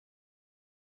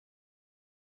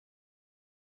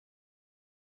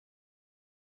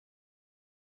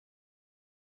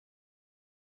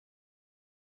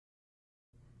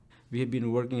We have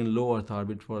been working in low Earth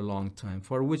orbit for a long time,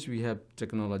 for which we have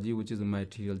technology, which is a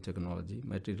material technology,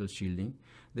 material shielding.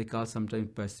 They call sometimes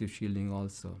passive shielding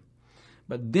also.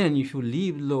 But then if you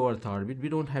leave low Earth orbit, we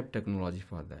don't have technology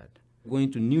for that.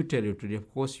 Going to new territory,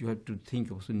 of course, you have to think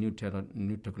of new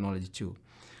technology too.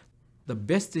 The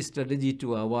best strategy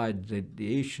to avoid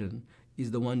radiation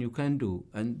is the one you can do.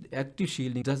 And active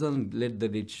shielding doesn't let the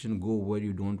radiation go where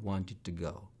you don't want it to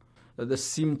go. The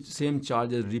same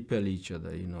charges repel each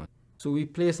other, So we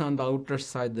place on the outer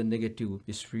side the negative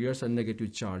spheres and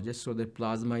negative charges, so the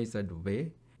plasma is at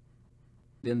way.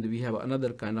 Then we have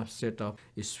another kind of set of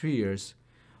spheres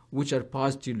which are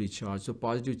positively charged. So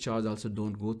positive charge also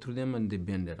don't go through them and they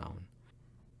bend around.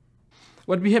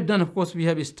 What we have done, of course, we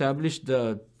have established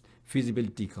the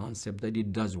feasibility concept that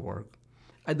it does work.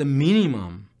 At the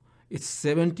minimum, it's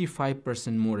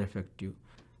 75% more effective.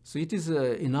 So it is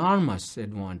an enormous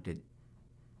advantage.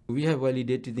 We have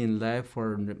validated in lab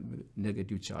for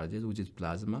negative charges, which is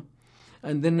plasma.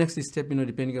 And then next step,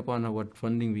 depending upon what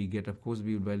funding we get, of course,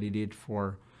 we will validate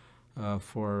for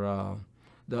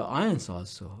the ions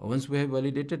also. Once we have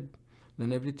validated,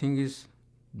 then everything is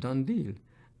done deal.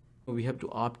 We have to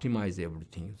optimize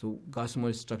everything. So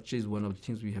Gossamer structure is one of the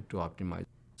things we have to optimize.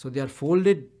 So they are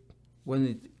folded when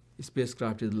the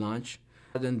spacecraft is launched,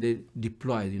 and then they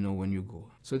deploy, when you go.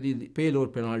 So the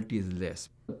payload penalty is less.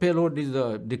 Payload is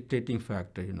the dictating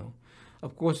factor,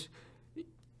 Of course,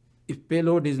 if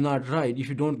payload is not right, if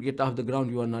you don't get off the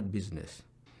ground, you are not business.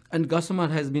 And Gossamer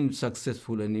has been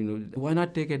successful, and why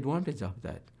not take advantage of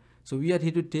that? So we are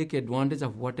here to take advantage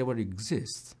of whatever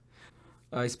exists.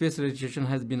 Space radiation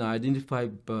has been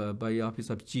identified by Office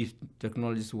of Chief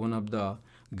Technologist, one of the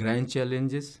grand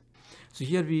challenges. So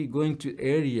here we going to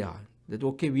area that,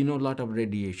 okay, we know a lot of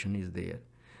radiation is there,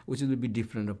 which will be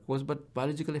different, of course, but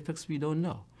biological effects we don't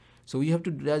know. So we have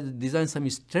to design some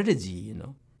strategy,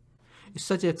 It's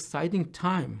such an exciting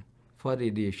time for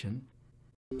radiation.